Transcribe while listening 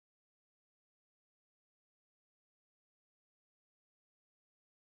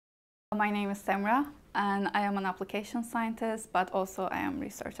My name is Semra, and I am an application scientist, but also I am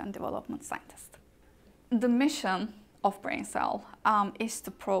research and development scientist. The mission of BrainXell is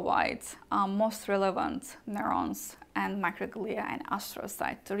to provide most relevant neurons and microglia and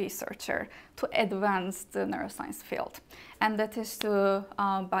astrocytes to researchers to advance the neuroscience field. And that is to,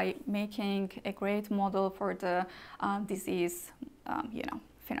 by making a great model for the disease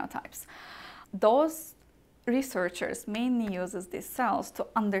phenotypes. Those researchers mainly uses these cells to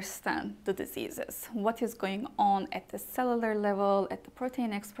understand the diseases, what is going on at the cellular level, at the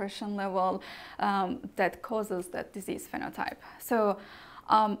protein expression level that causes that disease phenotype. So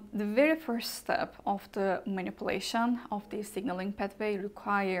the very first step of the manipulation of the signaling pathway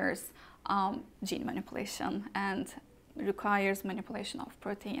requires gene manipulation and requires manipulation of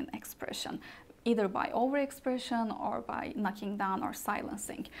protein expression, either by overexpression or by knocking down or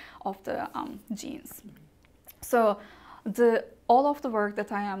silencing of the genes. So all of the work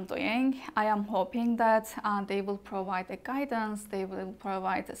that I am doing, I am hoping that they will provide a guidance, they will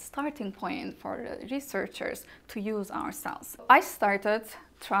provide a starting point for the researchers to use our cells. I started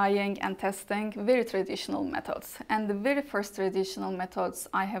trying and testing very traditional methods, and the very first traditional methods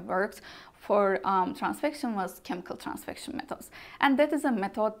I have worked for transfection was chemical transfection methods. And that is a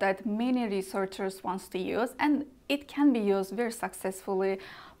method that many researchers want to use, and it can be used very successfully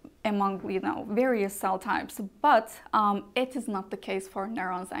among various cell types, but it is not the case for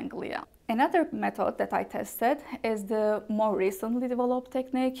neurons and glia. Another method that I tested is the more recently developed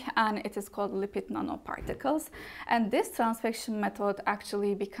technique, and it is called lipid nanoparticles. And this transfection method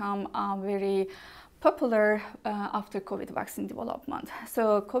actually became very popular after COVID vaccine development.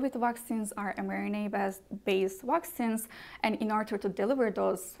 So COVID vaccines are mRNA-based vaccines, and in order to deliver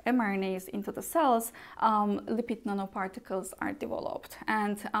those mRNAs into the cells, lipid nanoparticles are developed.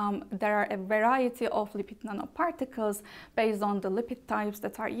 And there are a variety of lipid nanoparticles based on the lipid types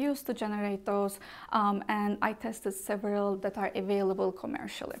that are used to generate those, and I tested several that are available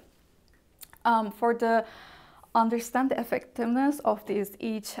commercially. For the understand the effectiveness of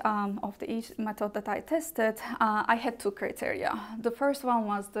each method that I tested, I had two criteria. The first one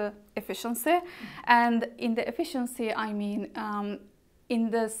was the efficiency, and in the efficiency I mean in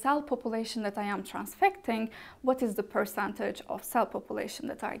the cell population that I am transfecting, what is the percentage of cell population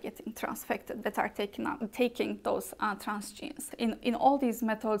that are getting transfected, that are taking those transgenes. In all these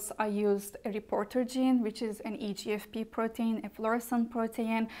methods, I used a reporter gene, which is an EGFP protein, a fluorescent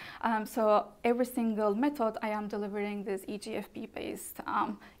protein. So every single method, I am delivering this EGFP-based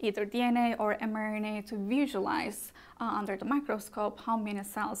either DNA or mRNA to visualize under the microscope how many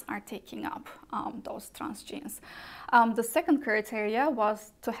cells are taking up those transgenes. The second criteria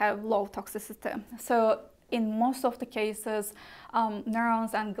was to have low toxicity. So in most of the cases,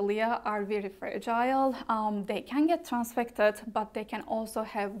 neurons and glia are very fragile. They can get transfected, but they can also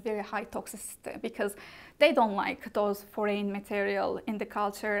have very high toxicity because they don't like those foreign material in the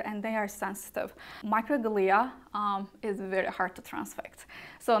culture and they are sensitive. Microglia is very hard to transfect.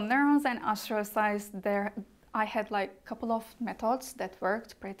 So neurons and astrocytes, I had like a couple of methods that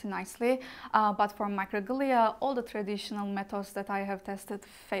worked pretty nicely, but for microglia, all the traditional methods that I have tested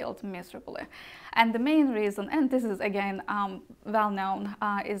failed miserably. And the main reason, and this is again well known,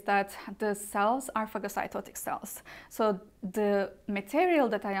 is that the cells are phagocytotic cells. So the material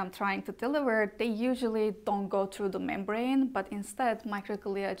that I am trying to deliver, they usually don't go through the membrane, but instead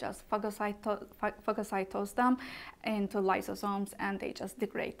microglia just phagocytose them into lysosomes and they just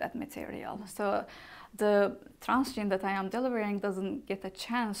degrade that material. So the transgene that I am delivering doesn't get a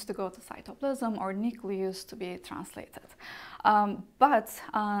chance to go to cytoplasm or nucleus to be translated. But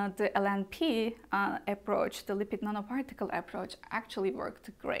the LNP approach, the lipid nanoparticle approach, actually worked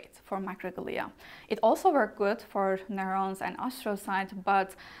great for microglia. It also worked good for neurons and astrocytes,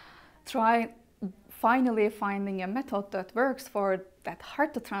 but finally finding a method that works for that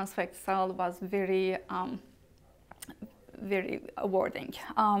hard to transfect cell was very rewarding.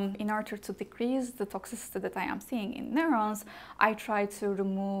 In order to decrease the toxicity that I am seeing in neurons, I try to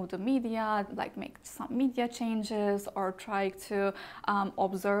remove the media, like make some media changes, or try to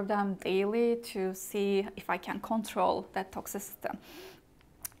observe them daily to see if I can control that toxicity.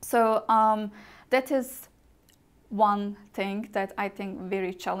 So that is one thing that I think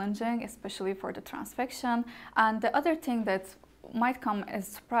very challenging, especially for the transfection. And the other thing that might come as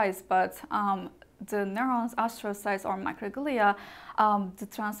a surprise, but the neurons, astrocytes, or microglia, the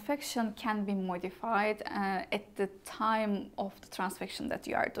transfection can be modified at the time of the transfection that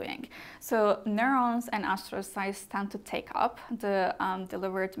you are doing. So neurons and astrocytes tend to take up the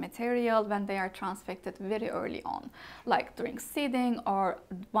delivered material when they are transfected very early on, like during seeding or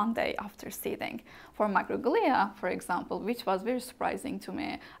one day after seeding. For microglia, for example, which was very surprising to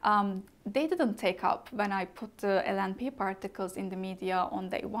me, they didn't take up when I put the LNP particles in the media on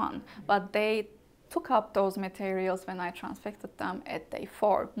day 1, but they took up those materials when I transfected them at day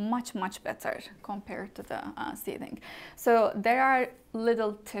 4, much better compared to the seeding. So there are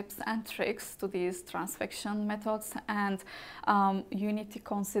little tips and tricks to these transfection methods, and you need to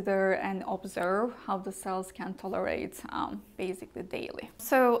consider and observe how the cells can tolerate basically daily.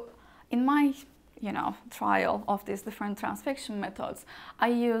 So in my trial of these different transfection methods, I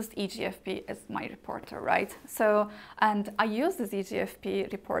used EGFP as my reporter, right? So, and I used this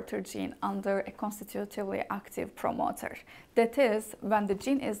EGFP reporter gene under a constitutively active promoter. That is, when the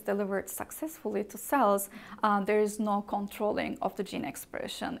gene is delivered successfully to cells, there is no controlling of the gene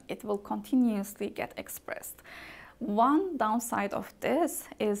expression. It will continuously get expressed. One downside of this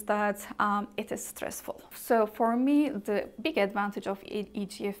is that it is stressful. So for me, the big advantage of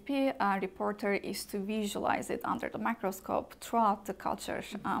EGFP reporter is to visualize it under the microscope throughout the culture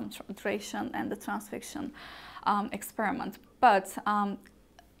duration and the transfection experiment. But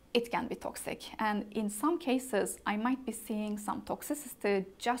it can be toxic, and in some cases I might be seeing some toxicity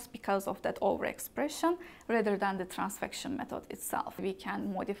just because of that overexpression rather than the transfection method itself. We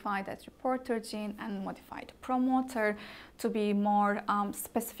can modify that reporter gene and modify the promoter to be more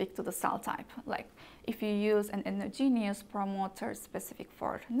specific to the cell type. Like if you use an endogenous promoter specific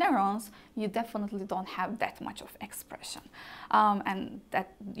for neurons, you definitely don't have that much of expression, and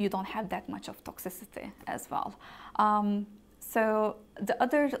that you don't have that much of toxicity as well. So the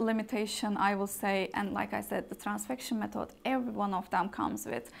other limitation I will say, and like I said, the transfection method, every one of them comes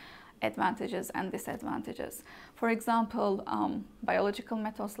with advantages and disadvantages. For example, biological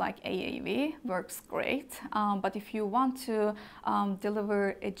methods like AAV works great, but if you want to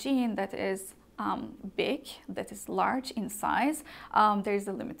deliver a gene that is big, that is large in size, there is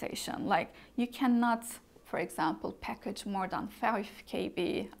a limitation. Like you cannot, for example, package more than 5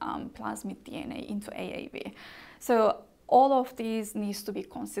 kb plasmid DNA into AAV. So all of these needs to be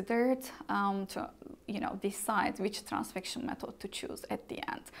considered to decide which transfection method to choose at the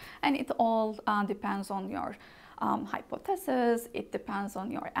end. And it all depends on your hypothesis, it depends on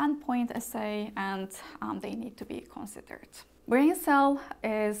your endpoint assay, and they need to be considered. BrainXell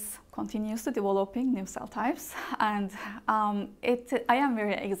is continuously developing new cell types, and I am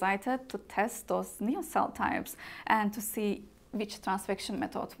very excited to test those new cell types and to see which transfection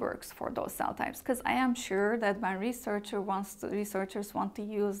method works for those cell types, because I am sure that when researchers want to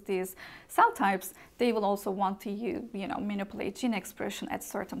use these cell types, they will also want to manipulate gene expression at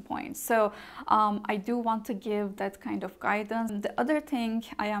certain points. So I do want to give that kind of guidance. The other thing,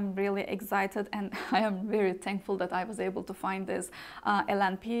 I am really excited and I am very thankful that I was able to find this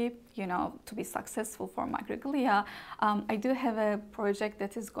LNP to be successful for microglia. I do have a project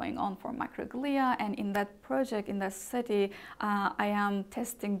that is going on for microglia, and in that project, in that study, I am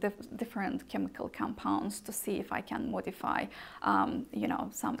testing different chemical compounds to see if I can modify,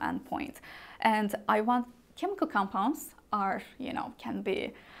 some endpoint. And I want chemical compounds can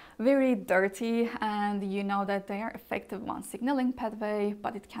be very dirty, and that they are effective on signaling pathway,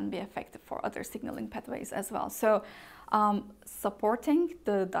 but it can be effective for other signaling pathways as well. So supporting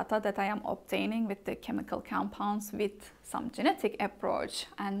the data that I am obtaining with the chemical compounds with some genetic approach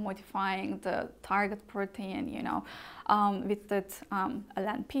and modifying the target protein, with that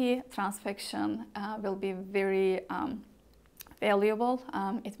LNP transfection will be very valuable.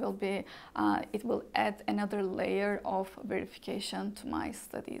 It will add another layer of verification to my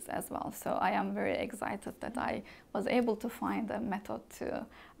studies as well. So I am very excited that I was able to find a method to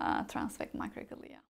transfect microglia.